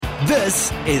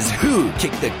This is Who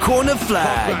Kicked the Corner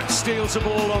Flag. Pogba steals the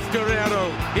ball off Guerrero.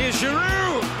 Here's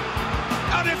Giroud.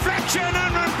 A deflection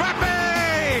and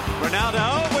Mbappe.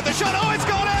 Ronaldo with the shot. Oh, it's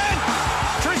gone in.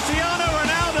 Cristiano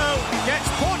Ronaldo gets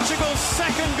Portugal's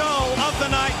second goal of the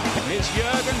night. Here's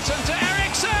Jurgensen to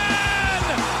Eriksen.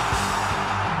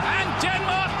 And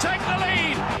Denmark take the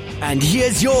lead. And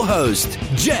here's your host,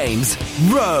 James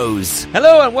Rose.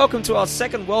 Hello and welcome to our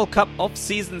second World Cup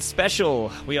off-season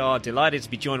special. We are delighted to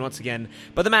be joined once again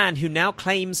by the man who now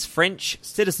claims French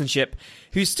citizenship,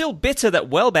 who's still bitter that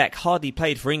Welbeck hardly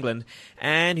played for England,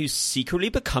 and who's secretly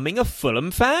becoming a Fulham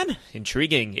fan?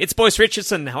 Intriguing. It's Boyce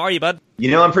Richardson. How are you, bud?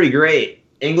 You know, I'm pretty great.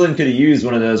 England could have used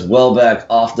one of those Welbeck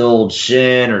off the old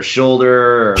shin or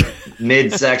shoulder or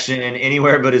midsection,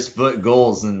 anywhere but his foot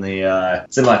goals in the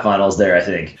semifinals there, I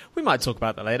think. We might talk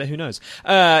about that later, who knows.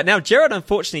 Now, Gerard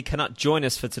unfortunately cannot join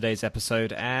us for today's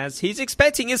episode as he's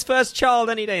expecting his first child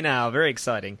any day now. Very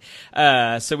exciting.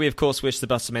 So we, of course, wish the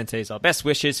Bustamentes our best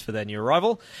wishes for their new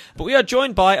arrival. But we are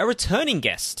joined by a returning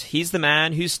guest. He's the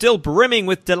man who's still brimming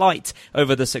with delight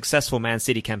over the successful Man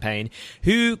City campaign,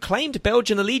 who claimed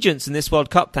Belgian allegiance in this World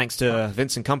Cup thanks to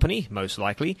Vincent Kompany, most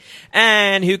likely,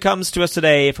 and who comes to us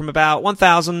today from about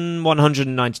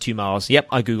 1,192 miles. Yep,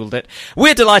 I Googled it.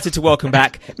 We're delighted to welcome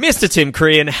back Mr. Tim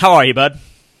Crean. How are you, bud?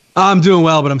 I'm doing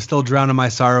well, but I'm still drowning my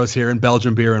sorrows here in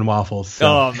Belgian beer and waffles. So.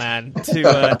 Oh, man.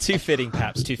 Too fitting,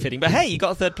 perhaps. Too fitting. But hey, you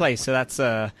got a third place, so that's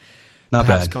not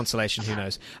perhaps bad. Consolation, who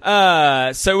knows.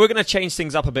 So we're going to change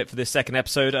things up a bit for this second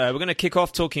episode. We're going to kick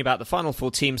off talking about the final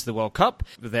four teams of the World Cup,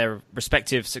 with their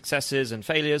respective successes and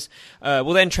failures.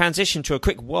 We'll then transition to a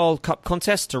quick World Cup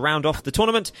contest to round off the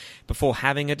tournament before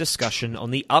having a discussion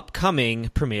on the upcoming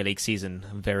Premier League season.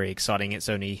 Very exciting. It's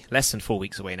only less than 4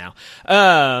 weeks away now.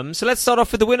 So let's start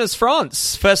off with the winners,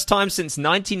 France. First time since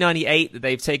 1998 that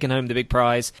they've taken home the big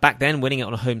prize. Back then, winning it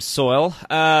on home soil.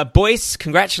 Boyce,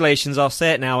 congratulations. I'll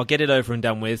say it now. I'll get it over and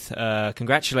done with.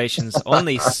 Congratulations on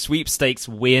the sweepstakes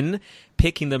win,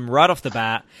 picking them right off the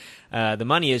bat. The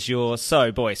money is yours.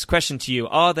 So, Boyce, question to you.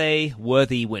 Are they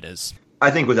worthy winners? I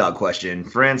think without question,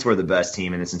 France were the best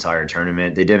team in this entire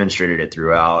tournament. They demonstrated it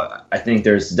throughout. I think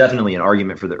there's definitely an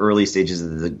argument for the early stages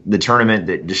of the tournament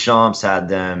that Deschamps had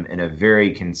them in a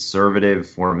very conservative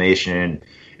formation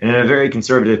and in a very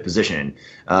conservative position.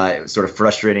 It was sort of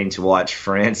frustrating to watch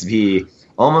France be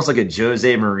almost like a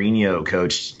Jose Mourinho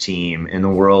coached team in the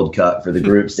World Cup for the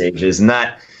group stages. And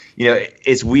that, you know,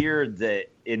 it's weird that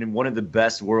in one of the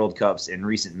best World Cups in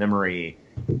recent memory,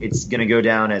 it's going to go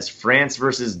down as France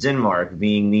versus Denmark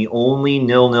being the only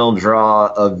 0-0 draw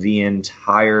of the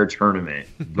entire tournament.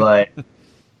 But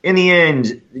in the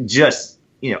end, just,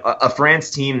 you know, a France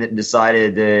team that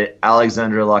decided that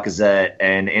Alexandre Lacazette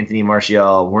and Anthony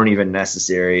Martial weren't even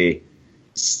necessary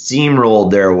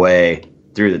steamrolled their way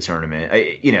through the tournament.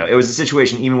 It was a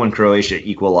situation, even when Croatia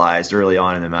equalized early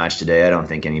on in the match today, I don't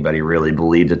think anybody really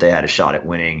believed that they had a shot at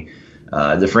winning.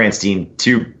 The France team,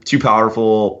 too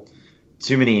powerful,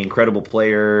 too many incredible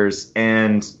players,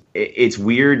 and it's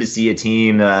weird to see a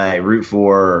team that I root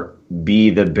for be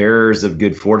the bearers of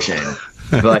good fortune.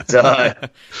 But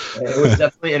it was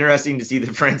definitely interesting to see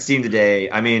the France team today.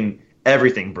 I mean,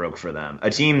 everything broke for them. A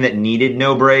team that needed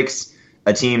no breaks,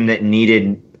 a team that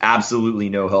needed absolutely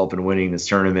no help in winning this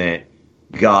tournament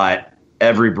got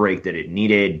every break that it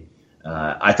needed.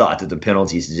 I thought that the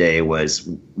penalties today was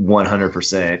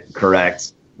 100%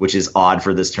 correct, which is odd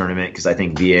for this tournament because I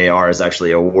think VAR has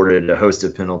actually awarded a host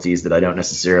of penalties that I don't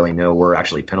necessarily know were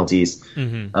actually penalties.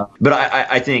 Mm-hmm. But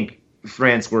I think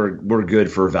France were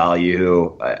good for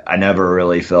value. I never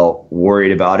really felt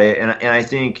worried about it. And I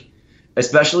think,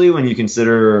 especially when you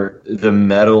consider the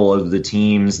mettle of the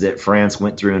teams that France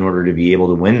went through in order to be able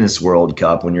to win this World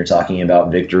Cup, when you're talking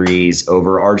about victories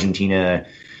over Argentina,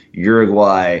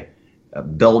 Uruguay,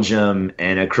 Belgium,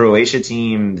 and a Croatia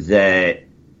team that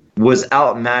was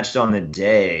outmatched on the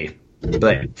day,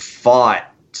 but fought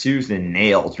tooth and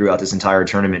nail throughout this entire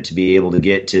tournament to be able to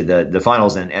get to the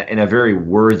finals, and a very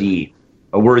worthy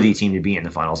team to be in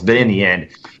the finals. But in the end,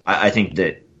 I think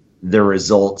that the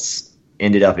results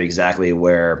ended up exactly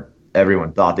where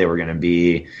everyone thought they were going to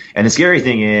be. And the scary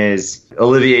thing is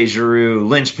Olivier Giroud,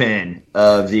 linchpin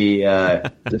of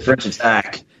the French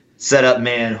attack, setup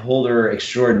man, holder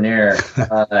extraordinaire,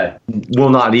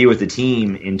 will not be with the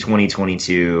team in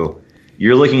 2022.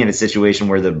 You're looking at a situation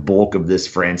where the bulk of this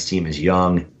France team is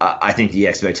young. I think the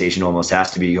expectation almost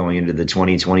has to be going into the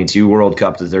 2022 World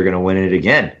Cup that they're going to win it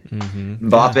again. Mm-hmm.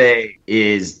 Mbappe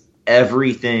is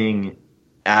everything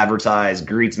advertised.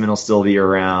 Griezmann will still be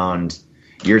around.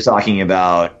 You're talking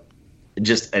about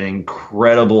just an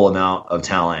incredible amount of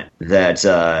talent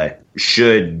that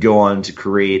should go on to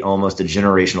create almost a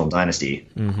generational dynasty.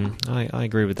 Mm-hmm. I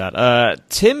agree with that.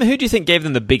 Tim, who do you think gave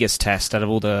them the biggest test out of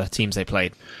all the teams they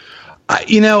played?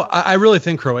 I really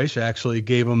think Croatia actually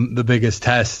gave them the biggest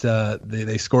test.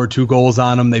 They scored 2 goals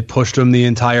on them. They pushed them the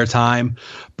entire time.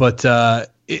 But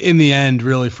in the end,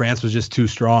 really, France was just too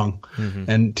strong.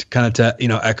 Mm-hmm. And kind of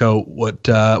to echo what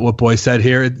Boy said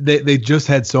here, they just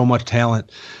had so much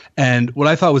talent. And what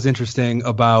I thought was interesting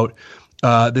about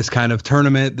this kind of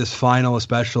tournament, this final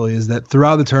especially, is that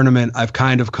throughout the tournament, I've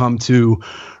kind of come to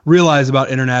realize about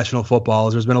international football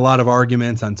is there's been a lot of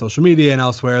arguments on social media and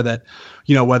elsewhere that,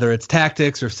 whether it's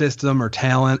tactics or system or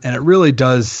talent, and it really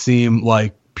does seem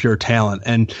like pure talent.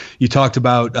 And you talked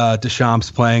about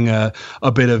Deschamps playing a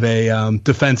bit of a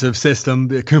defensive system,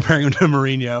 comparing him to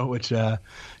Mourinho, which I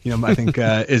think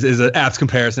is an apt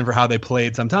comparison for how they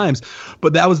played sometimes.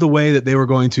 But that was the way that they were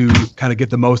going to kind of get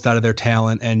the most out of their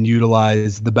talent and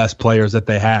utilize the best players that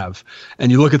they have.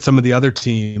 And you look at some of the other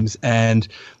teams, and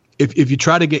if you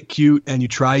try to get cute and you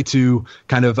try to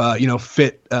kind of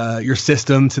fit your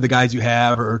system to the guys you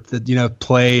have, or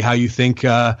play how you think,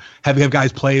 have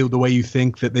guys play the way you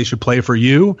think that they should play for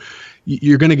you,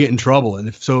 you're going to get in trouble. And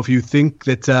if you think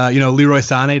that Leroy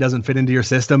Sané doesn't fit into your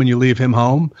system and you leave him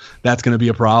home, that's going to be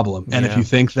a problem. And if you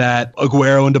think that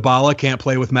Aguero and Dybala can't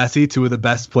play with Messi, 2 of the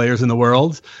best players in the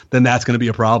world, then that's going to be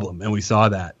a problem. And we saw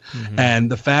that. Mm-hmm.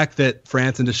 And the fact that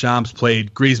France and Deschamps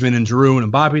played Griezmann and Giroud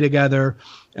and Mbappe together,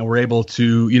 and we're able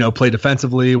to, play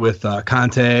defensively with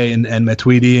Kanté and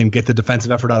Matuidi and get the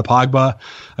defensive effort out of Pogba.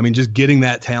 I mean, just getting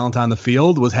that talent on the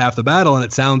field was half the battle, and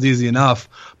it sounds easy enough,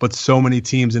 but so many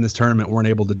teams in this tournament weren't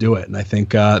able to do it, and I think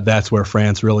that's where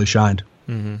France really shined.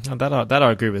 Mm-hmm. That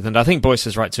I agree with, and I think Boyce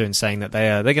is right too in saying that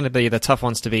they're going to be the tough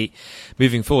ones to beat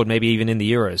moving forward, maybe even in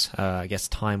the Euros. I guess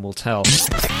time will tell.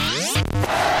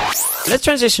 Let's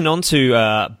transition on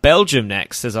to Belgium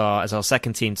next as our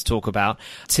second team to talk about.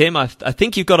 Tim, I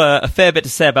think you've got a fair bit to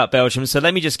say about Belgium, so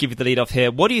let me just give you the lead off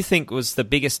here. What do you think was the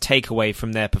biggest takeaway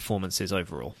from their performances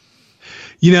overall?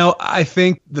 I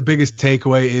think the biggest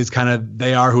takeaway is kind of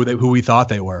they are who we thought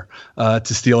they were,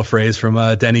 to steal a phrase from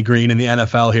Denny Green in the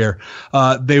NFL here.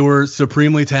 They were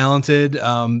supremely talented.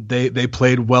 They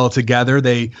played well together.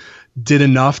 They did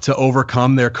enough to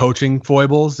overcome their coaching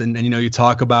foibles. And you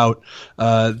talk about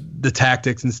the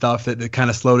tactics and stuff that kind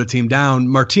of slowed a team down.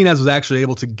 Martinez was actually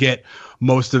able to get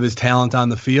most of his talent on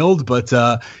the field, but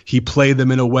he played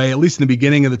them in a way, at least in the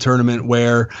beginning of the tournament,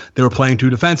 where they were playing too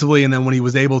defensively. And then when he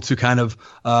was able to kind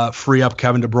of free up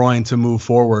Kevin De Bruyne to move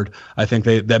forward, I think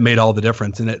that made all the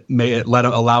difference. And it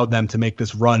allowed them to make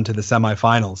this run to the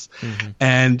semifinals. Mm-hmm.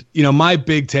 And, my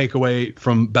big takeaway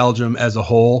from Belgium as a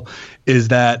whole is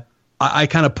that I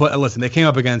kind of they came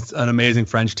up against an amazing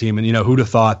French team, and who'd have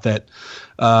thought that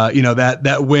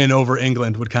that win over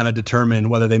England would kind of determine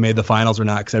whether they made the finals or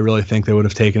not, because I really think they would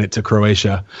have taken it to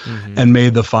Croatia and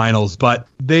made the finals. But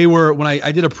they were, when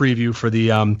I did a preview for the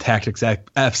Tactics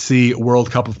FC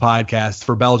World Cup of podcasts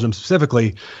for Belgium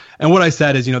specifically, and what I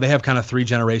said is, they have kind of 3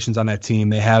 generations on that team.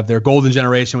 They have their golden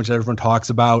generation, which everyone talks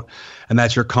about, and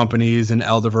that's your Companies and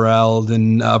Alderweireld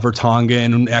and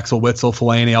Vertonghen and Axel Witsel,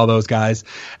 Fellaini, all those guys.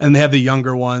 And they have the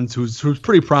younger ones who's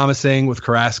pretty promising with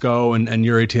Carrasco and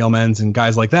Yuri Tielemans and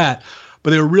guys like that. But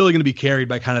they were really going to be carried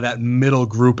by kind of that middle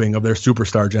grouping of their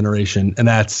superstar generation, and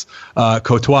that's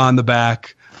Courtois in the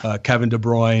back, Kevin De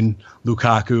Bruyne,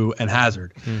 Lukaku, and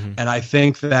Hazard. Mm-hmm. And I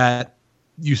think that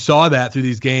you saw that through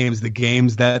these games, the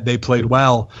games that they played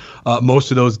well,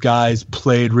 most of those guys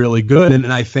played really good.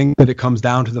 And I think that it comes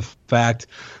down to the fact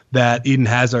that Eden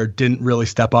Hazard didn't really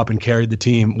step up and carried the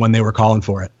team when they were calling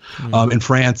for it. In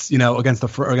France, against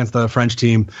the French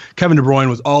team, Kevin De Bruyne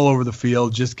was all over the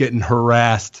field, just getting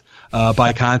harassed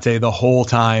by Kanté the whole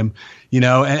time.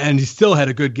 And he still had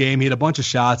a good game. He had a bunch of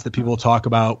shots that people talk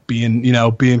about being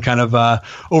kind of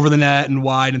over the net and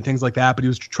wide and things like that. But he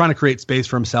was trying to create space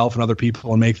for himself and other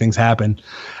people and make things happen.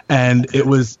 And it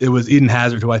was Eden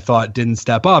Hazard who I thought didn't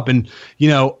step up. And,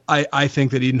 I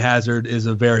think that Eden Hazard is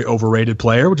a very overrated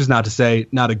player, which is not to say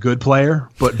not a good player,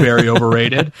 but very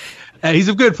overrated. And he's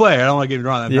a good player. I don't want to get me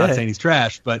wrong. I'm not saying he's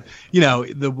trash, but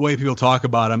the way people talk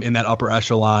about him in that upper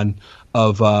echelon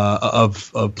of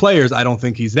players, I don't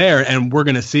think he's there. And we're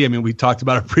going to see. I mean, we talked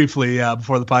about it briefly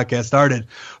before the podcast started.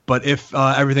 But if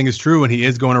everything is true and he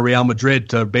is going to Real Madrid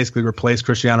to basically replace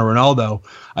Cristiano Ronaldo,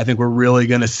 I think we're really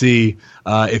going to see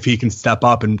if he can step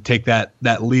up and take that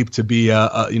leap to be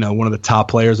one of the top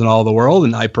players in all the world.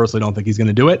 And I personally don't think he's going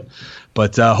to do it.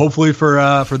 But hopefully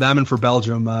for them and for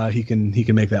Belgium, he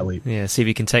can make that leap. Yeah, see if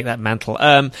he can take that mantle.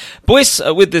 Boys,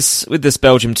 with this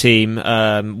Belgium team,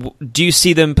 do you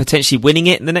see them potentially winning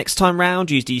it in the next time round?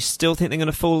 Do you still think they're going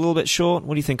to fall a little bit short?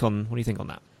 What do you think on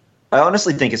that? I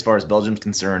honestly think, as far as Belgium's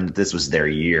concerned, this was their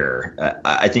year.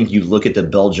 I think you look at the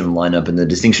Belgium lineup and the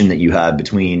distinction that you have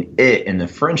between it and the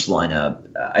French lineup.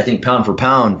 I think pound for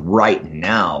pound, right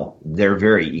now, they're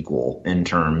very equal in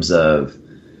terms of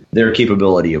their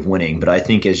capability of winning. But I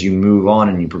think as you move on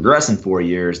and you progress in 4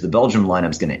 years, the Belgium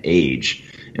lineup's going to age.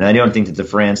 And I don't think that the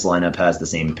France lineup has the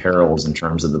same perils in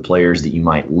terms of the players that you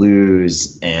might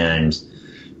lose and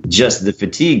just the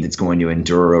fatigue that's going to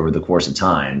endure over the course of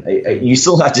time. You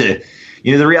still have to,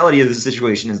 the reality of the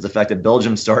situation is the fact that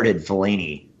Belgium started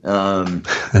Fellaini.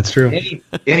 That's true.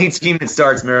 Any team that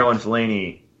starts Marouane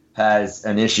Fellaini has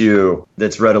an issue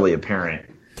that's readily apparent.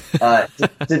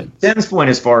 To Tim's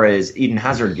point, as far as Eden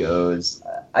Hazard goes,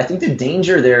 I think the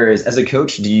danger there is, as a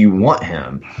coach, do you want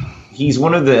him? He's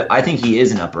I think he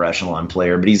is an upper echelon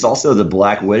player, but he's also the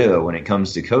Black Widow when it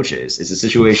comes to coaches. It's a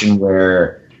situation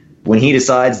where when he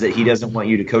decides that he doesn't want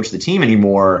you to coach the team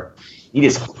anymore, he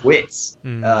just quits.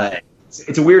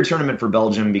 It's a weird tournament for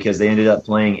Belgium because they ended up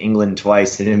playing England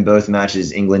twice, and in both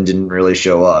matches, England didn't really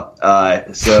show up.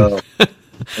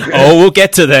 We'll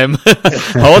get to them.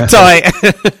 Hold tight.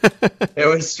 It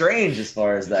was strange as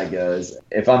far as that goes.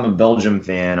 If I'm a Belgium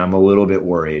fan, I'm a little bit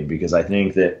worried because I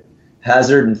think that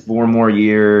Hazard in 4 more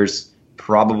years,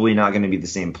 probably not going to be the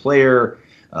same player.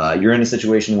 You're in a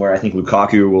situation where I think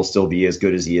Lukaku will still be as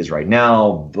good as he is right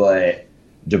now, but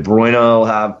De Bruyne will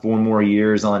have 4 more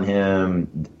years on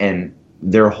him, and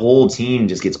their whole team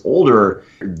just gets older.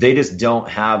 They just don't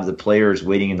have the players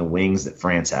waiting in the wings that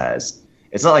France has.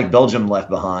 It's not like Belgium left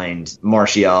behind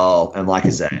Martial and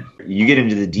Lacazette. You get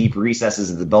into the deep recesses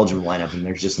of the Belgium lineup, and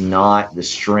there's just not the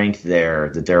strength there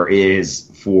that there is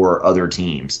for other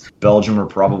teams. Belgium are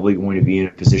probably going to be in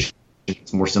a position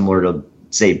that's more similar to,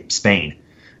 say, Spain,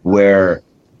 where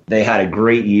they had a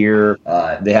great year.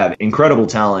 They have incredible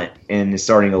talent in the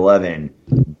starting 11,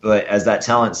 but as that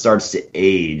talent starts to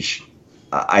age,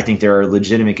 I think there are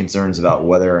legitimate concerns about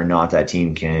whether or not that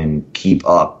team can keep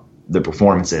up the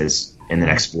performances in the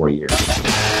next 4 years.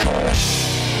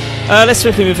 Let's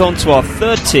swiftly move on to our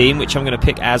third team, which I'm going to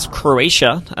pick as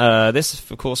Croatia.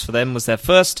 This, of course, for them was their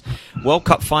first World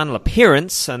Cup final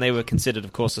appearance, and they were considered,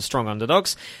 of course, the strong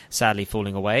underdogs, sadly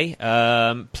falling away.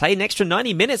 Played an extra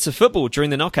 90 minutes of football during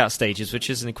the knockout stages, which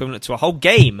is an equivalent to a whole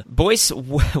game. Boys,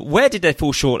 where did they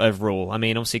fall short overall? I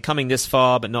mean, obviously coming this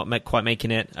far, but not quite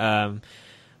making it.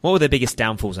 What were their biggest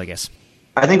downfalls, I guess?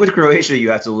 I think with Croatia, you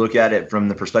have to look at it from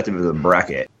the perspective of the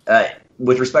bracket.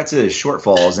 With respect to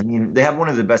shortfalls, I mean, they have one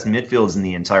of the best midfields in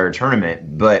the entire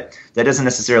tournament, but that doesn't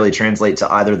necessarily translate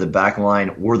to either the back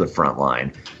line or the front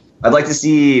line. I'd like to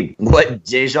see what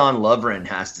Dejan Lovren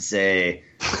has to say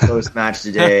post-match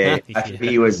today after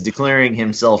he was declaring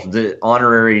himself the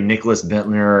honorary Nicholas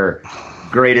Bentner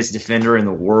greatest defender in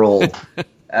the world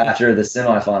after the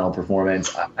semifinal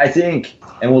performance. I think,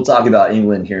 and we'll talk about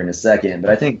England here in a second,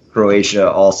 but I think Croatia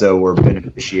also were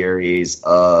beneficiaries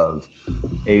of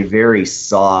a very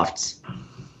soft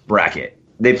bracket.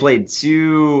 They played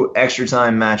 2 extra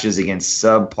time matches against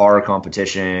subpar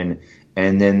competition,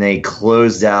 and then they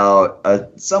closed out a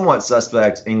somewhat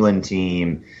suspect England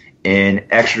team in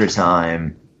extra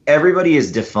time. Everybody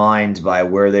is defined by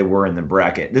where they were in the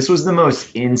bracket. This was the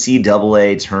most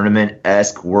NCAA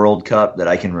tournament-esque World Cup that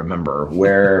I can remember,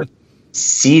 where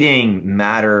seeding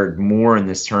mattered more in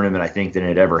this tournament, I think, than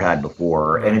it ever had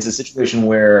before. And it's a situation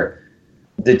where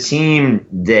the team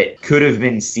that could have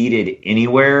been seeded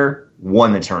anywhere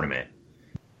won the tournament.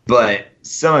 But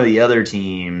some of the other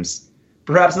teams,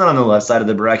 perhaps not on the left side of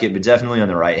the bracket, but definitely on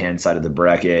the right-hand side of the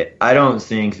bracket, I don't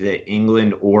think that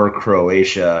England or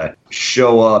Croatia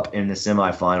show up in the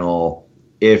semifinal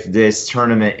if this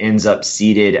tournament ends up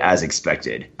seeded as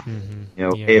expected.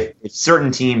 If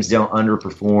certain teams don't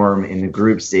underperform in the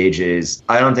group stages,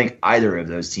 I don't think either of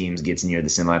those teams gets near the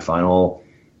semifinal,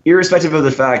 irrespective of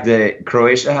the fact that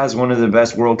Croatia has one of the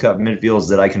best World Cup midfields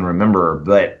that I can remember.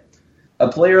 But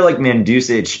a player like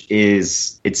Mandzukic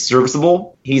it's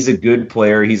serviceable. He's a good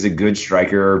player. He's a good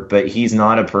striker, but he's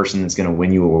not a person that's going to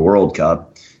win you a World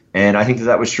Cup. And I think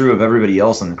that was true of everybody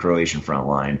else on the Croatian front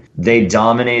line. They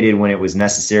dominated when it was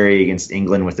necessary against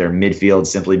England with their midfield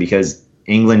simply because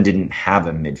England didn't have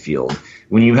a midfield.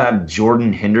 When you have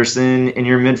Jordan Henderson in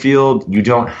your midfield, you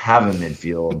don't have a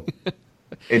midfield.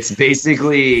 It's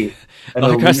basically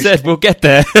Like I said, we'll get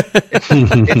there.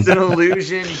 It's an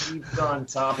illusion heaped on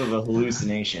top of a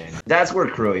hallucination. That's where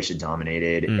Croatia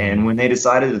dominated. And when they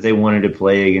decided that they wanted to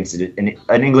play against an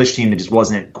English team that just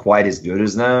wasn't quite as good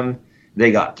as them,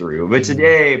 they got through. But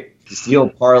today, to steal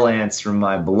parlance from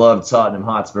my beloved Tottenham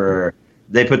Hotspur,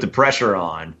 they put the pressure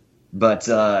on. But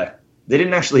they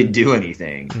didn't actually do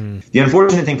anything. The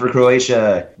unfortunate thing for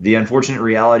Croatia, the unfortunate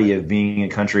reality of being a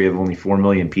country of only 4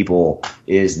 million people,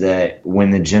 is that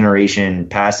when the generation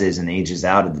passes and ages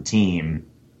out of the team,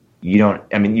 you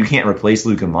can't replace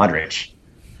Luka Modric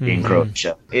in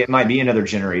Croatia. It might be another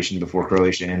generation before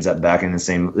Croatia ends up back in the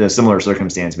similar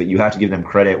circumstance, but you have to give them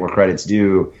credit where credit's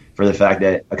due for the fact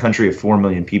that a country of 4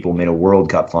 million people made a World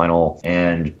Cup final,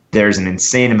 and there's an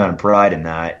insane amount of pride in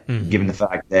that, given the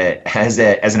fact that as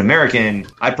an American,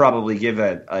 I'd probably give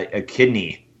a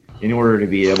kidney in order to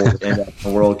be able to end up in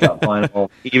a World Cup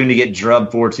final, even to get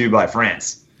drubbed 4-2 by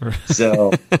France.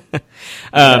 So,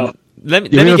 Let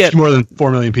me get more than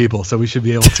 4 million people, so we should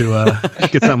be able to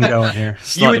get something going here.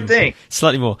 You would think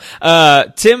slightly more.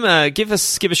 Tim, give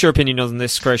us your opinion on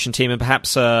this Croatian team, and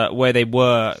perhaps where they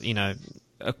were,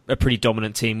 a pretty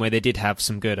dominant team, where they did have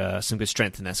some good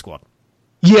strength in their squad.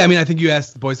 Yeah, I think you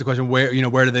asked the boys the question, where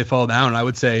did they fall down? I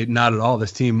would say not at all.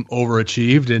 This team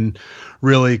overachieved and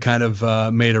really kind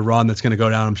of made a run that's going to go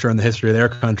down, I'm sure, in the history of their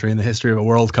country, in the history of a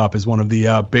World Cup, as one of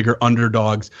the bigger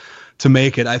underdogs to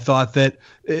make it. I thought that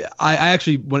I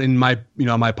actually, when in my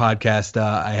my podcast,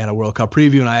 I had a World Cup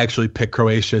preview, and I actually picked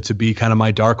Croatia to be kind of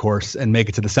my dark horse and make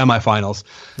it to the semifinals.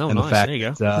 Oh, and nice. The fact there you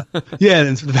go. that,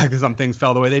 and the fact that some things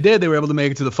fell the way they did, they were able to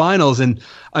make it to the finals. And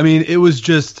it was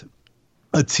just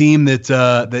a team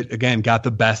that again got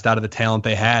the best out of the talent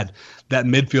they had. That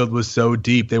midfield was so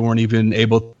deep, they weren't even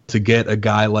able to get a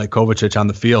guy like Kovacic on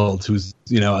the field, who's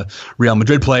a Real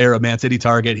Madrid player, a Man City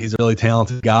target. He's a really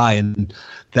talented guy, and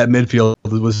that midfield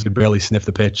was barely sniff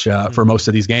the pitch for most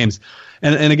of these games.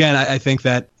 And again, I think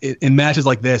that in matches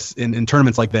like this, in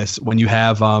tournaments like this, when you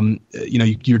have,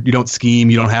 you don't scheme,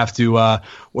 you don't have to,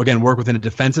 again, work within a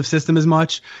defensive system as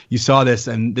much. You saw this,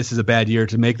 and this is a bad year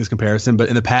to make this comparison, but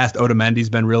in the past, Otamendi's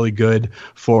been really good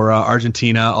for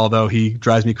Argentina, although he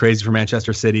drives me crazy for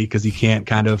Manchester City because he can't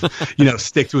kind of,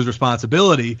 stick to his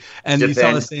responsibility. And defend. You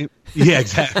saw the same. Yeah,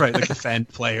 exactly. Right. Like defend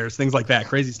players, things like that,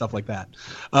 crazy stuff like that.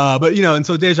 But and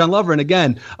so Dejan Lovren,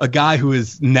 again, a guy who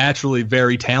is naturally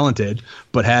very talented,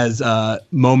 but has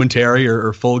momentary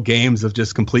or full games of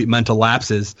just complete mental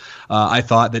lapses. I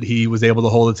thought that he was able to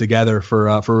hold it together for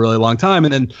a really long time.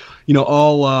 And then,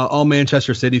 all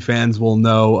Manchester City fans will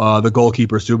know the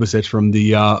goalkeeper Subasic from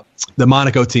the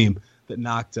Monaco team that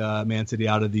knocked Man City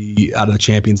out of the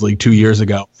Champions League 2 years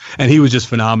ago, and he was just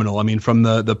phenomenal. From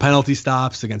the penalty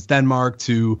stops against Denmark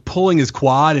to pulling his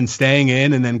quad and staying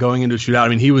in and then going into a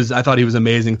shootout. I thought he was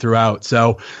amazing throughout.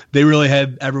 So they really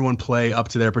had everyone play up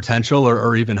to their potential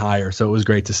or even higher. So it was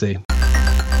great to see.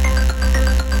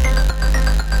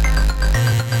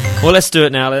 Well, let's do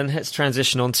it now then. Let's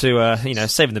transition on to,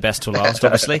 saving the best till last,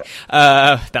 obviously.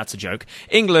 That's a joke.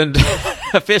 England,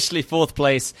 officially fourth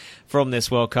place from this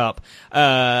World Cup.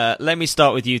 Let me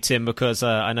start with you, Tim, because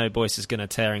I know Boyce is going to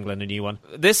tear England a new one.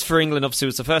 This, for England, obviously,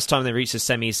 was the first time they reached the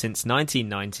semis since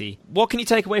 1990. What can you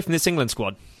take away from this England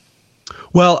squad?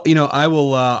 Well, I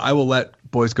will let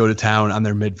Boyce go to town on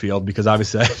their midfield, because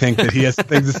obviously I think that he has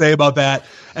things to say about that,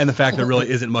 and the fact there really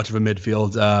isn't much of a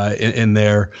midfield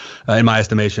in my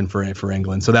estimation for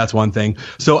England. So that's one thing.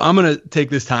 So I'm going to take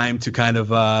this time to kind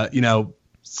of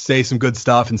say some good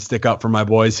stuff and stick up for my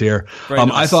boys here.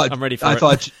 Nice. I'm ready for it.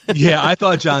 I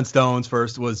thought John Stones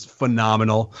first was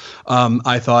phenomenal.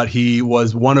 I thought he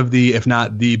was one of the, if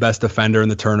not the best defender in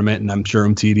the tournament, and I'm sure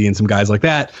Umtiti and some guys like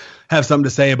that have something to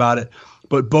say about it.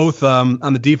 But both on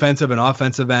the defensive and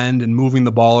offensive end and moving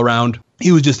the ball around,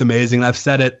 he was just amazing. I've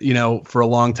said it, for a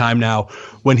long time now.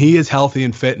 When he is healthy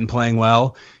and fit and playing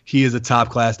well, he is a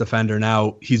top-class defender.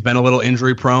 Now, he's been a little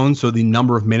injury-prone, so the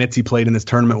number of minutes he played in this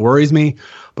tournament worries me.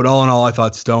 But all in all, I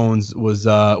thought Stones was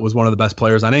one of the best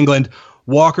players on England.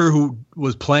 Walker, who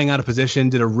was playing out of position,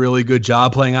 did a really good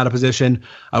job playing out of position.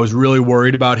 I was really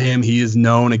worried about him. He is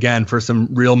known, again, for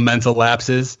some real mental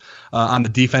lapses on the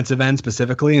defensive end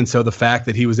specifically. And so the fact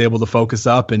that he was able to focus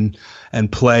up and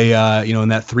play, in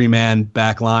that three-man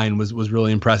back line was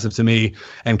really impressive to me,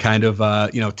 and kind of,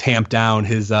 tamp down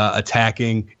his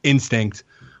attacking instinct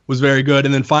was very good.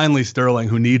 And then finally, Sterling,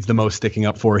 who needs the most sticking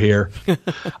up for here.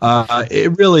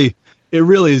 it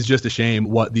really is just a shame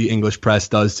what the English press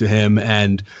does to him,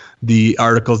 and the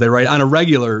articles they write on a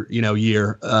regular,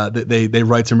 year. They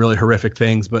write some really horrific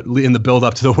things, but in the build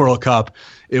up to the World Cup,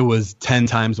 it was 10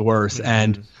 times worse.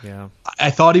 And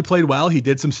I thought he played well. He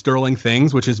did some sterling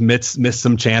things, which is missed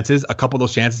some chances. A couple of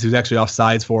those chances he was actually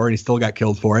offsides for, and he still got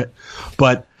killed for it.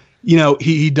 But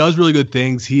he does really good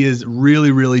things. He is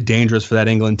really, really dangerous for that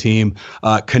England team,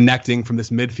 connecting from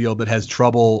this midfield that has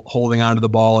trouble holding onto the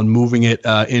ball and moving it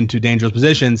into dangerous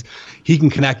positions. He can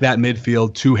connect that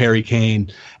midfield to Harry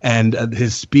Kane, and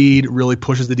his speed really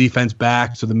pushes the defense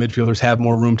back so the midfielders have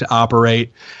more room to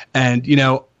operate. And,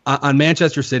 on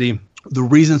Manchester City, the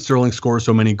reason Sterling scores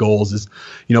so many goals is,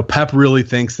 Pep really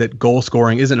thinks that goal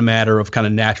scoring isn't a matter of kind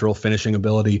of natural finishing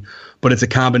ability, but it's a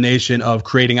combination of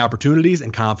creating opportunities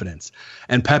and confidence.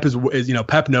 And Pep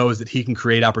Pep knows that he can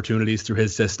create opportunities through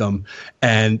his system,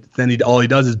 and then all he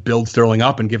does is build Sterling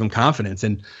up and give him confidence.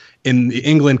 And in the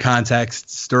England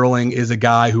context, Sterling is a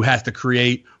guy who has to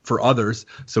create for others,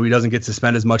 so he doesn't get to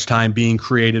spend as much time being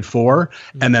created for.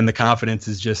 And then the confidence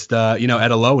is just, at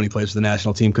a low when he plays for the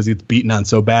national team because he's beaten on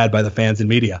so bad by the fans and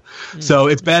media. So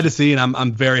it's bad to see, and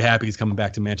I'm very happy he's coming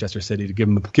back to Manchester City to give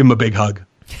him a big hug.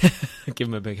 Give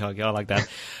him a big hug. I like that.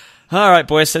 All right,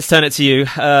 boys, let's turn it to you.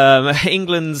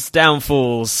 England's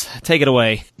downfalls. Take it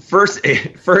away. First,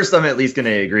 I'm at least going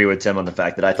to agree with Tim on the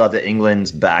fact that I thought that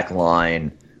England's back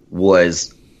line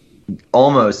was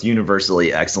almost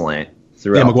universally excellent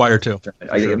throughout. Yeah, Maguire too.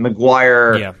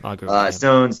 Maguire, I agree.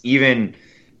 Stones, even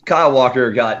Kyle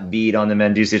Walker got beat on the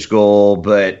Mandzukic goal,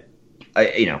 but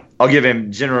I'll give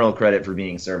him general credit for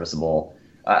being serviceable.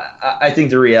 I think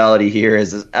the reality here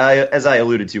is, as I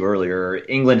alluded to earlier,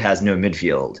 England has no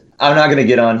midfield. I'm not going to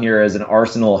get on here as an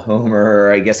Arsenal homer,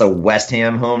 or I guess a West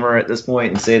Ham homer at this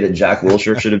point, and say that Jack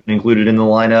Wilshere should have been included in the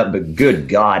lineup. But good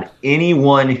God,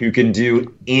 anyone who can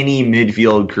do any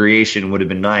midfield creation would have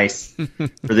been nice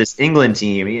for this England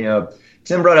team.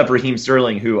 Tim brought up Raheem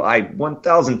Sterling, who I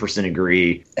 1,000%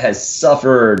 agree has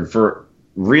suffered for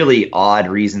really odd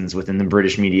reasons within the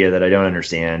British media that I don't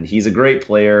understand. He's a great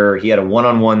player. He had a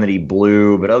one-on-one that he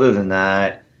blew, but other than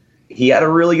that, he had a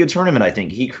really good tournament, I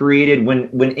think. He created,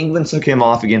 when England took him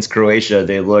off against Croatia,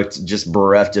 they looked just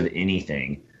bereft of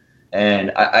anything.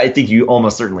 And I think you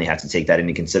almost certainly have to take that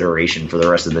into consideration for the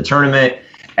rest of the tournament.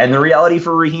 And the reality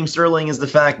for Raheem Sterling is the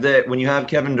fact that when you have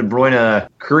Kevin De Bruyne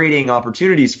creating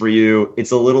opportunities for you,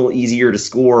 it's a little easier to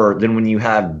score than when you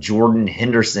have Jordan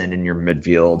Henderson in your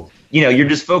midfield. You're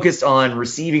just focused on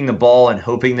receiving the ball and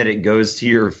hoping that it goes to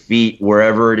your feet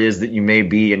wherever it is that you may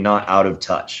be and not out of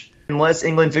touch. Unless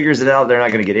England figures it out, they're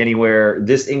not going to get anywhere.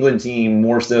 This England team,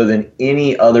 more so than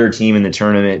any other team in the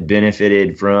tournament,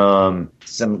 benefited from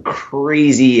some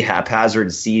crazy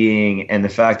haphazard seeding and the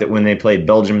fact that when they played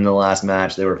Belgium in the last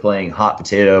match, they were playing hot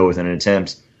potato with an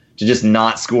attempt to just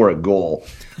not score a goal.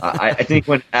 I think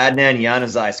when Adnan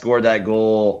Januzaj scored that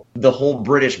goal, the whole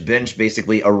British bench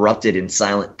basically erupted in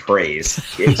silent praise.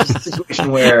 It's just a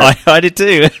situation where... I did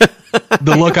too.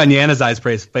 The look on Januzaj's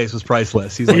face was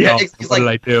priceless. He's like, what did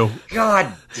I do?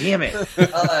 God damn it.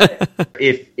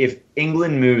 If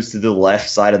England moves to the left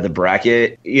side of the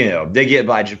bracket, they get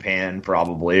by Japan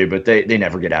probably, but they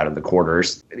never get out of the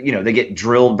quarters. They get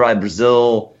drilled by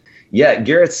Brazil. Yeah,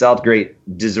 Gareth Southgate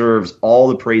deserves all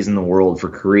the praise in the world for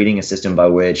creating a system by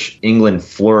which England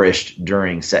flourished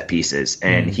during set pieces.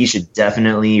 And he should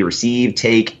definitely receive,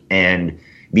 take, and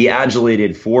be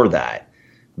adulated for that.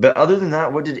 But other than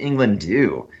that, what did England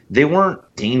do? They weren't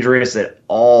dangerous at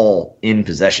all in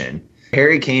possession.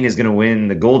 Harry Kane is going to win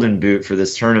the Golden Boot for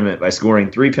this tournament by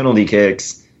scoring 3 penalty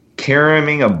kicks,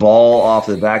 carrying a ball off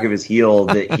the back of his heel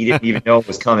that he didn't even know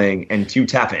was coming, and 2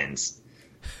 tap-ins.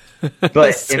 But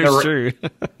that's true.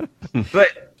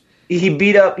 But he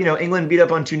beat up, England beat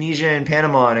up on Tunisia and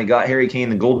Panama and it got Harry Kane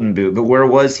the Golden Boot. But where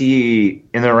was he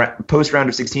in the post round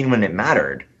of 16 when it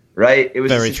mattered? Right? It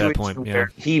was very a situation fair point.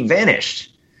 where he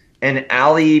vanished, and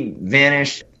Ali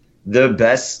vanished. The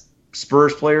best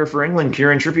Spurs player for England,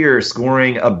 Kieran Trippier,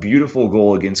 scoring a beautiful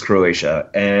goal against Croatia.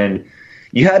 And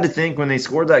you had to think when they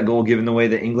scored that goal, given the way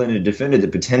that England had defended,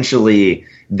 that potentially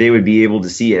they would be able to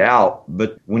see it out.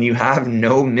 But when you have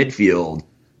no midfield,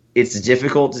 it's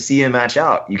difficult to see a match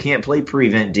out. You can't play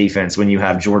prevent defense when you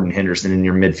have Jordan Henderson in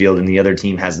your midfield and the other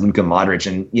team has Luka Modric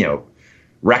and,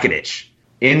 Rakitic.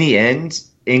 In the end,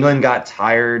 England got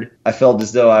tired. I felt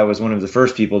as though I was one of the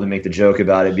first people to make the joke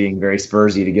about it being very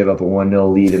Spursy to give up a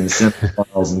 1-0 lead in the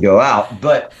semifinals and go out.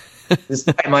 But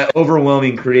despite my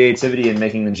overwhelming creativity in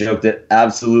making the joke that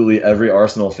absolutely every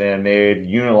Arsenal fan made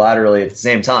unilaterally at the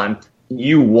same time,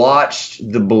 you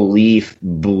watched the belief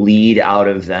bleed out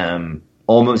of them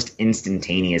almost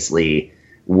instantaneously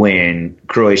when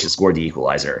Croatia scored the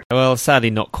equalizer. Well, sadly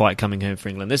not quite coming home for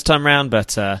England this time round,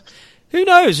 but who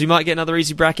knows? We might get another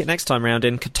easy bracket next time round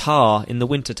in Qatar in the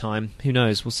winter time. Who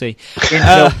knows? We'll see. In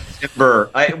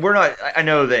November. I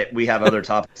know that we have other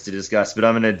topics to discuss, but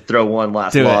I'm going to throw one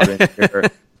last lob in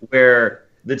here, where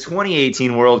the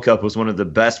 2018 World Cup was one of the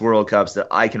best World Cups that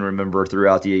I can remember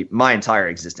throughout my entire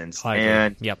existence.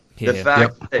 And the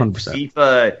fact that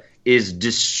FIFA is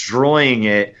destroying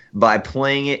it by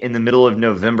playing it in the middle of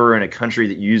November in a country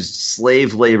that used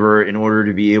slave labor in order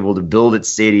to be able to build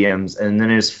its stadiums, and then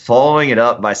is following it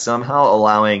up by somehow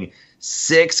allowing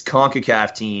 6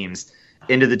 CONCACAF teams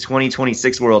into the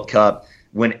 2026 World Cup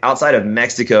when outside of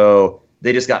Mexico,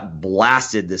 they just got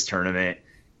blasted this tournament,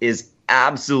 is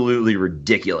absolutely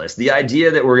ridiculous. The idea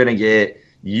that we're going to get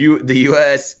the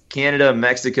U.S., Canada,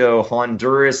 Mexico,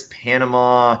 Honduras,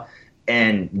 Panama,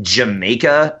 and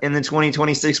Jamaica in the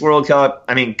 2026 World Cup.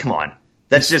 I mean, come on.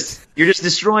 You're just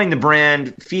destroying the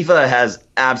brand. FIFA has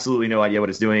absolutely no idea what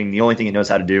it's doing. The only thing it knows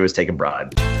how to do is take a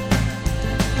bribe.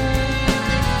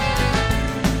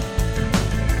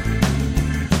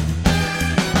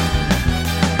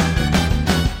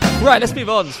 Right, let's move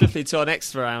on swiftly to our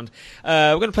next round.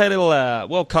 We're going to play a little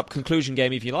World Cup conclusion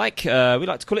game, if you like. We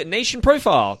like to call it Nation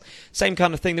Profile. Same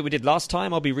kind of thing that we did last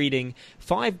time. I'll be reading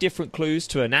 5 different clues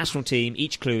to a national team.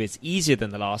 Each clue is easier than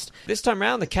the last. This time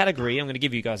round, the category, I'm going to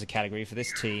give you guys a category for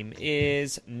this team,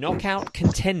 is Knockout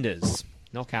Contenders.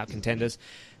 Knockout Contenders.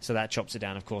 So that chops it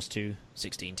down, of course, to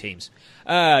 16 teams.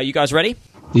 You guys ready?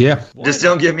 Yeah. Just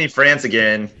don't give me France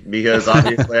again, because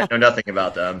obviously I know nothing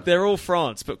about them. They're all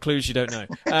France, but clues you don't know.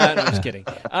 No, I'm just kidding.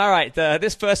 All right,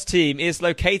 this first team is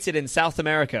located in South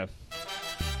America.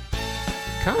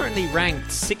 Currently ranked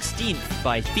 16th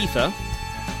by FIFA.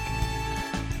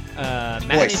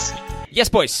 Boys. Yes,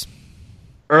 boys.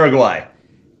 Uruguay.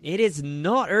 It is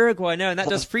not Uruguay, no, and that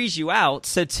does freeze you out.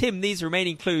 So, Tim, these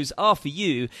remaining clues are for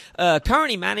you.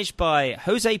 Currently managed by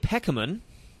Jose Peckerman.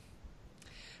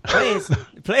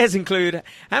 Players include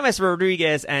James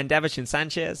Rodriguez and Davinson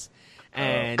Sanchez.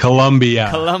 And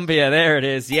Colombia, there it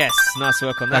is. Yes, nice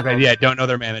work on that. Okay, yeah, don't know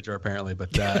their manager apparently,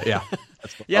 but yeah.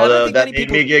 Yeah, although that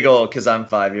made me giggle because I'm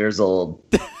 5 years old.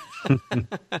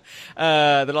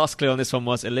 The last clue on this one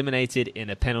was eliminated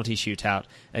in a penalty shootout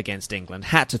against England.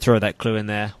 Had to throw that clue in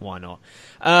there. Why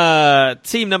not?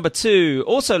 Team number 2,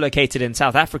 also located in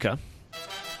South Africa.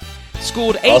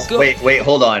 Scored 8 goals. Wait,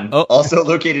 hold on. Oh. Also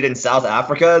located in South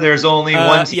Africa? There's only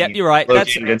one team you're right.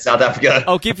 located in South Africa.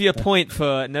 I'll give you a point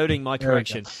for noting my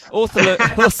correction. Also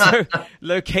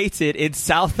located in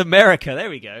South America. There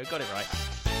we go. Got it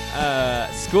right.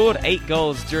 Scored 8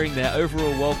 goals during their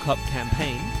overall World Cup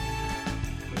campaign.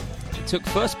 Took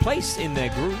first place in their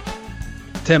group.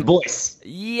 Tim. Boys.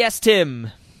 Yes, Tim.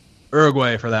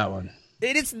 Uruguay for that one.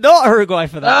 It is not Uruguay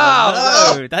for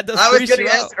that. No, that does. I was going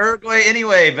to ask Uruguay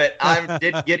anyway, but I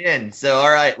didn't get in. So, all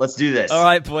right, let's do this. All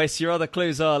right, boys. Your other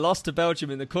clues are lost to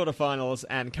Belgium in the quarterfinals,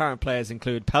 and current players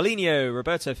include Paulinho,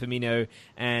 Roberto Firmino,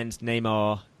 and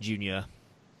Neymar Jr.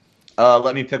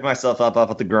 Let me pick myself up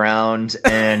off the ground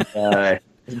and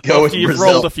go with You've Brazil.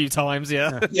 rolled a few times,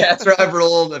 yeah. Yeah, that's right. I've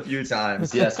rolled a few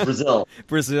times. Yes, Brazil.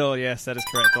 Brazil, yes, that is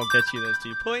correct. I'll get you those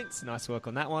 2 points. Nice work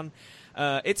on that one.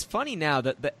 It's funny now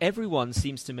that everyone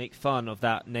seems to make fun of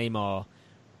that Neymar,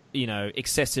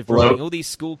 excessive running. All these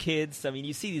school kids. I mean,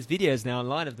 you see these videos now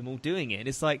online of them all doing it, and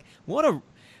it's like, what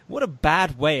a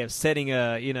bad way of setting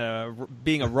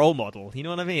being a role model. You know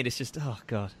what I mean? It's just, oh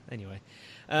god. Anyway.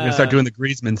 We're going to start doing the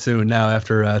Griezmann soon now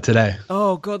after today.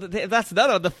 Oh, God, that's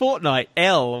another the Fortnite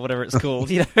L or whatever it's called.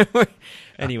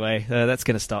 Anyway, that's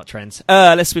going to start trends.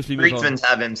 Let's swiftly move on. Griezmann's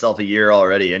having himself a year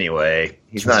already anyway.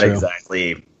 He's not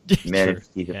exactly managed to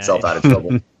keep himself out of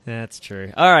trouble. That's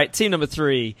true. All right, team number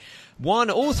 3 won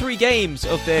all 3 games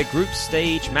of their group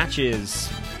stage matches.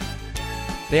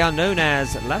 They are known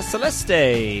as La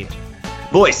Celeste.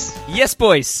 Boys. Yes,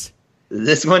 boys.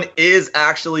 This one is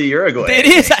actually Uruguay. It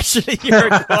is actually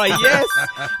Uruguay, yes!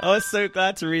 I was so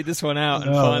glad to read this one out,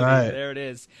 and finally, right. There it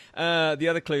is. The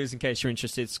other clues, in case you're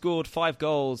interested, scored 5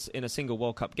 goals in a single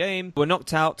World Cup game, were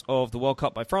knocked out of the World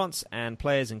Cup by France, and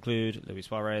players include Luis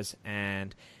Suarez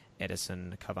and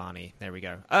Edison Cavani. There we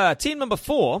go. Team number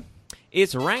 4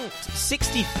 is ranked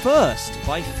 61st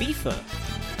by FIFA.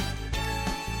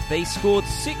 They scored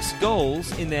 6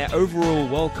 goals in their overall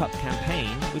World Cup campaign,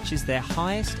 which is their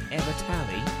highest ever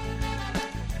tally.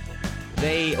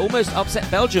 They almost upset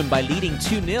Belgium by leading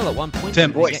 2-0 at one point.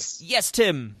 Tim. Boys. Yes,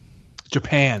 Tim.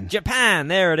 Japan. Japan,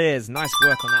 there it is. Nice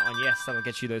work on that one. Yes, that'll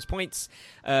get you those points.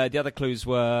 The other clues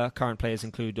were current players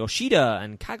include Yoshida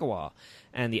and Kagawa,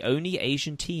 and the only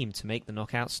Asian team to make the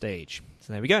knockout stage.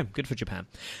 So there we go. Good for Japan.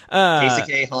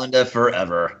 Keisuke Honda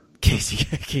forever.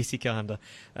 Keisuke Honda.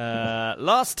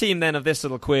 Last team then of this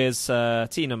little quiz,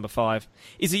 team number 5,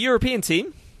 is a European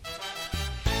team.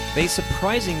 They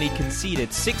surprisingly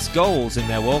conceded 6 goals in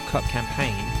their World Cup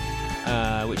campaign,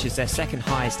 which is their second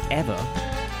highest ever.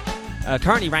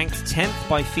 Currently ranked 10th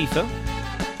by FIFA.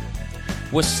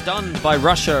 Was stunned by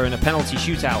Russia in a penalty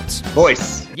shootout.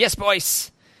 Boyce. Yes,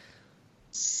 boys.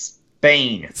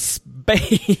 Spain.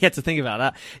 You had to think about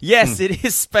that. Yes, it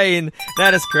is Spain.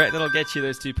 That is correct. That'll get you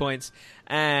those 2 points.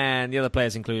 And the other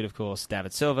players include, of course,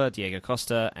 David Silva, Diego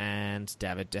Costa, and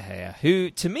David De Gea, who,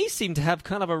 to me, seemed to have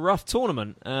kind of a rough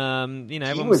tournament. He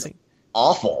was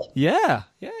awful. Yeah,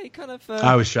 he kind of...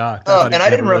 I was shocked. And I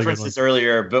didn't reference this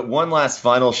earlier, but one last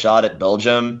final shot at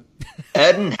Belgium.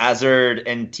 Eden Hazard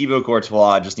and Thibaut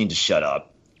Courtois just need to shut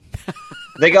up.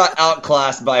 They got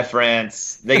outclassed by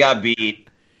France. They got beat.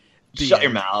 Shut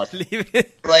your mouth. Leave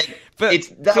it.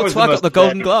 That was got the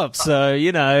Golden Glove, so,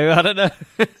 I don't know.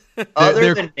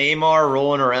 Other than Neymar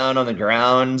rolling around on the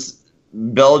ground,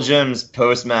 Belgium's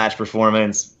post-match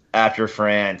performance after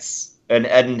France, and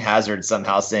Eden Hazard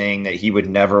somehow saying that he would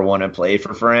never want to play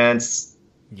for France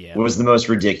was the most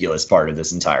ridiculous part of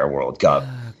this entire World Cup.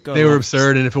 They were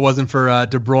absurd, and if it wasn't for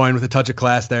De Bruyne with a touch of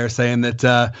class there saying that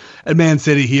at Man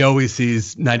City he always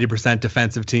sees 90%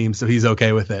 defensive teams, so he's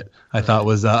okay with it, I thought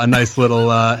was a nice little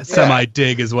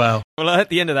semi-dig as well. Well, at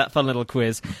the end of that fun little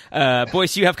quiz,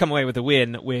 Boyce, you have come away with a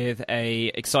win with a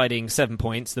exciting 7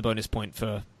 points, the bonus point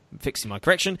for fixing my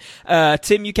correction.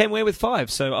 Tim, you came away with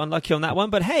 5, so unlucky on that one.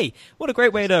 But hey, what a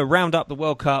great way to round up the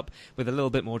World Cup with a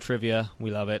little bit more trivia. We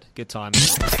love it. Good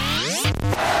times.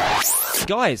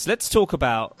 Guys, let's talk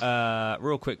about,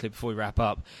 real quickly before we wrap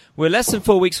up, we're less than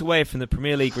 4 weeks away from the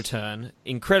Premier League return.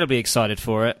 Incredibly excited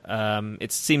for it.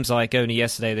 It seems like only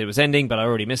yesterday that it was ending, but I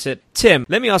already miss it. Tim,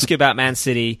 let me ask you about Man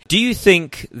City. Do you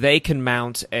think they can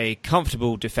mount a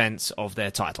comfortable defense of their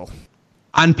title?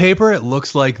 On paper, it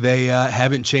looks like they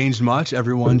haven't changed much.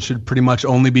 Everyone should pretty much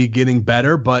only be getting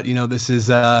better. But, this is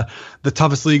the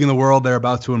toughest league in the world they're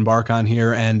about to embark on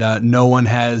here. And no one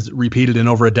has repeated in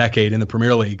over a decade in the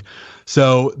Premier League.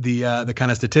 So the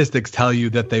kind of statistics tell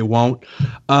you that they won't.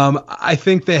 I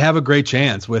think they have a great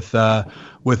chance with Pep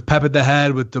at the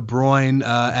head, with De Bruyne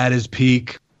at his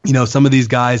peak. Some of these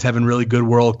guys having really good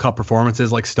World Cup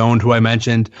performances, like Stone, who I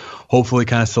mentioned, hopefully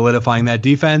kind of solidifying that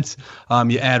defense.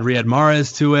 You add Riyad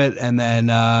Mahrez to it, and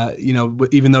then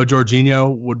even though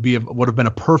Jorginho would have been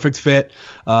a perfect fit,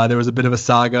 there was a bit of a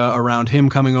saga around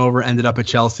him coming over. Ended up at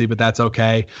Chelsea, but that's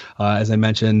okay. As I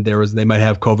mentioned, they might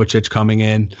have Kovacic coming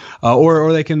in,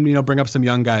 or they can bring up some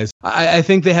young guys. I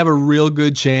think they have a real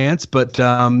good chance, but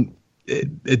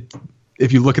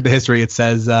if you look at the history, it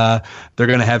says they're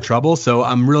going to have trouble. So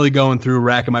I'm really going through,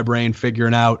 racking my brain,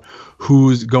 figuring out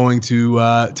who's going to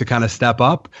kind of step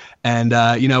up. And,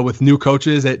 with new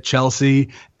coaches at Chelsea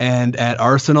and at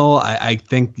Arsenal, I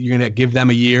think you're going to give them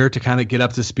a year to kind of get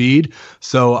up to speed.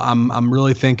 So I'm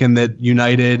really thinking that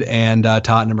United and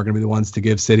Tottenham are going to be the ones to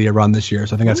give City a run this year.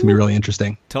 So I think that's going to be really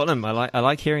interesting. Tottenham, I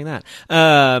like hearing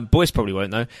that. Boys probably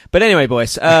won't, though. But anyway,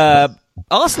 boys,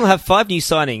 Arsenal have 5 new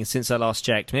signings since I last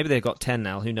checked. Maybe they've got 10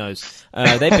 now. Who knows?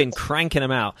 They've been cranking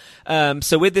them out.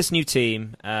 So with this new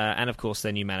team, and of course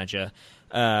their new manager,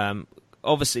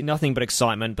 obviously nothing but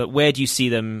excitement. But where do you see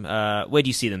them? Where do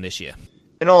you see them this year?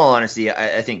 In all honesty,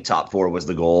 I think top 4 was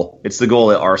the goal. It's the goal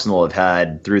that Arsenal have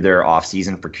had through their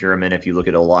off-season procurement. If you look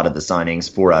at a lot of the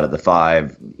signings, 4 out of the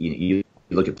 5, you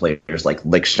look at players like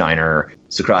Lichtsteiner,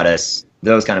 Socrates.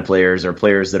 Those kind of players are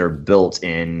players that are built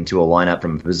into a lineup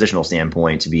from a positional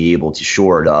standpoint to be able to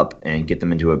shore it up and get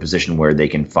them into a position where they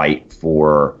can fight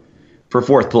for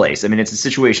 4th place. I mean, it's a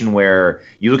situation where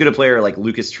you look at a player like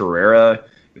Lucas Torreira,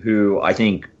 who I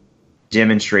think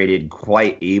demonstrated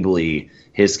quite ably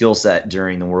his skill set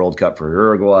during the World Cup for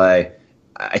Uruguay.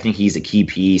 I think he's a key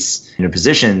piece in a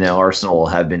position that Arsenal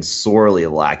have been sorely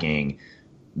lacking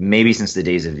maybe since the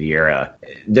days of Vieira.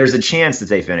 There's a chance that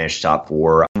they finish top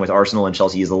 4. With Arsenal and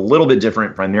Chelsea is a little bit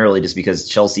different, primarily just because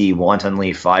Chelsea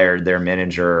wantonly fired their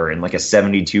manager in like a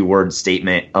 72-word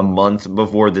statement a month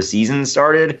before the season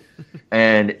started.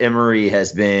 And Emery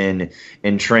has been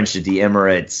entrenched at the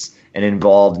Emirates and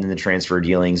involved in the transfer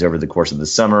dealings over the course of the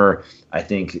summer. I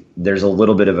think there's a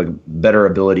little bit of a better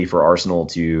ability for Arsenal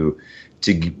to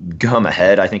come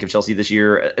ahead, I think, of Chelsea this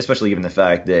year, especially given the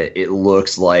fact that it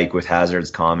looks like with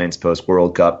Hazard's comments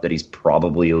post-World Cup that he's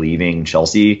probably leaving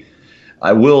Chelsea.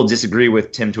 I will disagree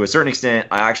with Tim to a certain extent.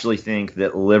 I actually think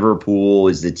that Liverpool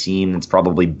is the team that's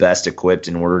probably best equipped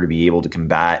in order to be able to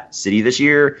combat City this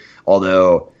year.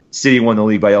 Although City won the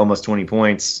league by almost 20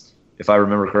 points, if I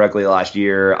remember correctly, last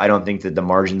year. I don't think that the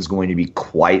margin is going to be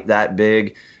quite that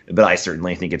big, but I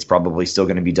certainly think it's probably still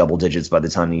going to be double digits by the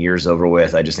time the year's over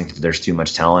with. I just think that there's too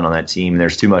much talent on that team.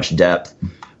 There's too much depth.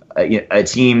 A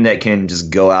team that can just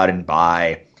go out and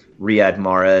buy Riyad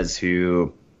Mahrez,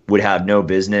 who would have no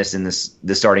business in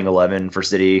the starting 11 for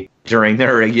City during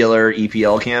their regular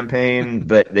EPL campaign,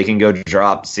 but they can go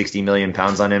drop 60 million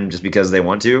pounds on him just because they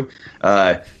want to.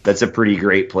 That's a pretty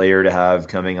great player to have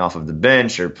coming off of the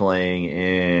bench or playing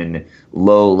in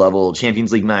low-level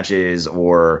Champions League matches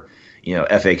or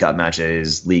FA Cup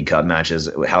matches, League Cup matches,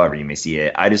 however you may see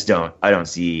it. I don't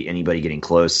see anybody getting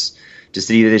close to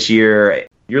City this year.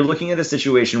 You're looking at a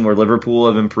situation where Liverpool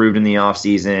have improved in the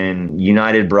offseason.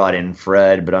 United brought in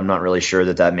Fred, but I'm not really sure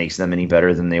that makes them any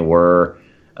better than they were,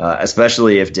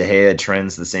 especially if De Gea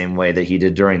trends the same way that he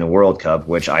did during the World Cup,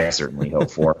 which I certainly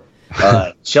hope for.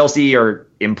 Chelsea are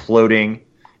imploding,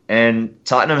 and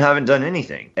Tottenham haven't done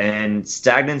anything. And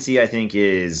stagnancy, I think,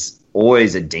 is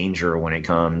always a danger when it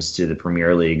comes to the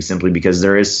Premier League, simply because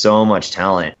there is so much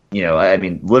talent.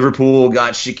 Liverpool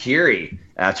got Shaqiri,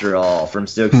 after all, from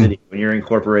Stoke City. When you're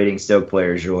incorporating Stoke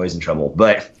players, you're always in trouble.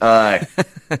 But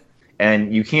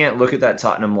and you can't look at that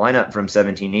Tottenham lineup from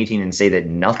 17-18 and say that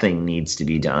nothing needs to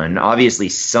be done. Obviously,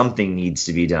 something needs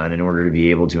to be done in order to be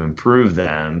able to improve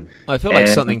them. I feel like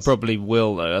something probably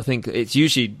will, though. I think it's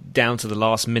usually down to the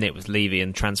last minute with Levy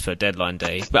and transfer deadline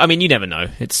day. But you never know.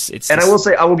 It's. And I will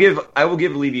say, I will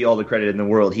give Levy all the credit in the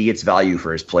world. He gets value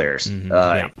for his players.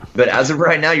 But as of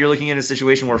right now, you're looking at a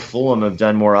situation where Fulham have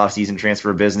done more off-season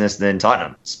transfer business than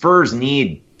Tottenham. Spurs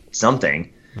need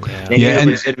something. Yeah. They need a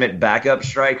legitimate backup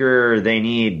striker. They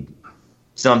need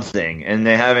something, and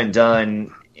they haven't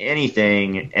done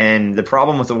anything. And the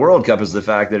problem with the World Cup is the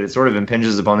fact that it sort of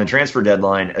impinges upon the transfer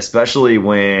deadline, especially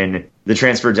when the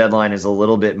transfer deadline is a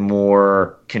little bit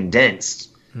more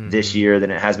condensed this year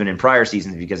than it has been in prior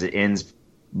seasons because it ends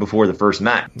before the first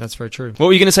match. That's very true. What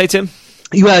were you going to say, Tim?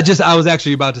 Yeah, I was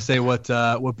actually about to say what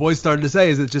Boyd started to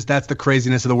say is that that's the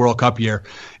craziness of the World Cup year,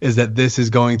 is that this is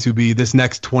going to be this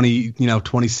next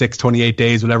 26, 28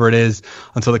 days, whatever it is,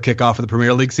 until the kickoff of the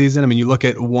Premier League season. You look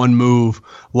at one move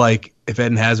like if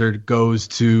Eden Hazard goes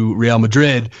to Real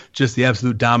Madrid, just the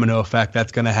absolute domino effect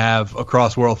that's going to have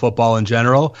across world football in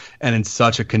general and in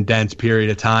such a condensed period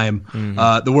of time.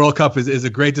 The World Cup is a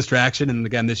great distraction. And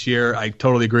again, this year, I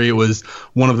totally agree. It was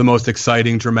one of the most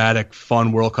exciting, dramatic,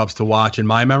 fun World Cups to watch in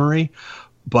my memory.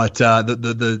 But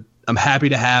I'm happy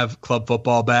to have club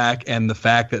football back, and the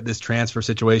fact that this transfer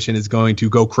situation is going to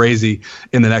go crazy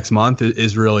in the next month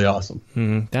is really awesome.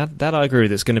 That I agree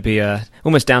with. It's going to be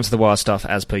almost down to the wire stuff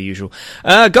as per usual.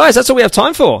 Guys, that's all we have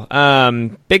time for.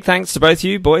 Big thanks to both of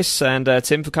you, Boyce and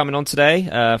Tim, for coming on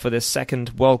today for this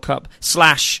second World Cup /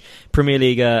 Premier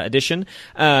League edition.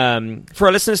 For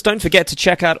our listeners, don't forget to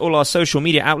check out all our social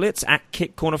media outlets at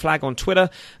Kick Corner Flag on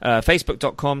Twitter,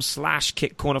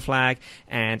 facebook.com/Kick Corner Flag,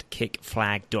 and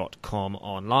kickflag.com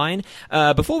online.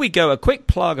 Before we go, a quick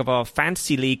plug of our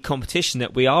Fantasy League competition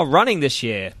that we are running this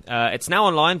year. It's now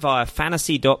online via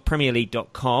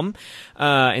fantasy.premierleague.com.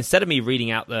 Instead of me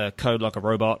reading out the code like a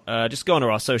robot, just go onto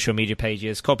our social media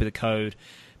pages, copy the code,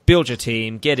 build your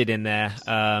team, get it in there.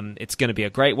 It's going to be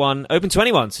a great one. Open to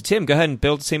anyone. So, Tim, go ahead and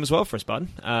build a team as well for us, bud.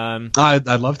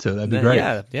 I'd love to. That'd be great.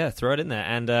 Yeah, throw it in there.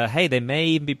 And, hey, there may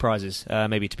even be prizes,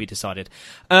 maybe to be decided.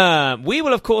 We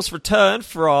will, of course, return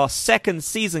for our second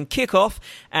season kickoff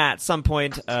at some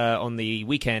point on the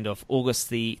weekend of August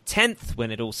the 10th when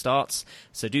it all starts.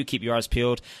 So do keep your eyes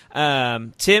peeled.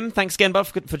 Tim, thanks again, bud,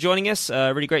 for joining us.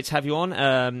 Really great to have you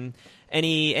on.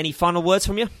 Any final words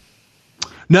from you?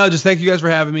 No, just thank you guys for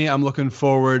having me. I'm looking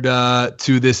forward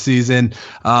to this season.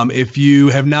 If you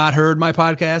have not heard my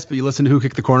podcast, but you listen to Who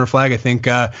Kicked the Corner Flag, I think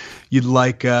you'd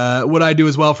like what I do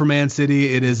as well for Man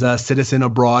City. It is a Citizen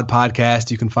Abroad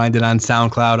podcast. You can find it on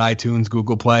SoundCloud, iTunes,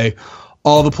 Google Play,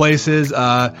 all the places.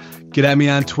 Get at me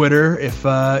on Twitter if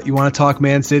you want to talk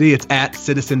Man City. It's at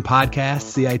Citizen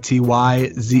Podcast,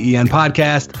 CITYZEN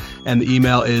Podcast. And the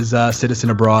email is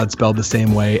citizenabroad, spelled the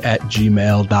same way,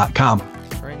 @gmail.com.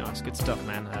 Good stuff,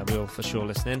 man. We'll for sure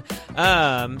listen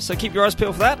in. So keep your eyes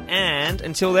peeled for that. And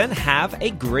until then, have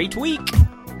a great week.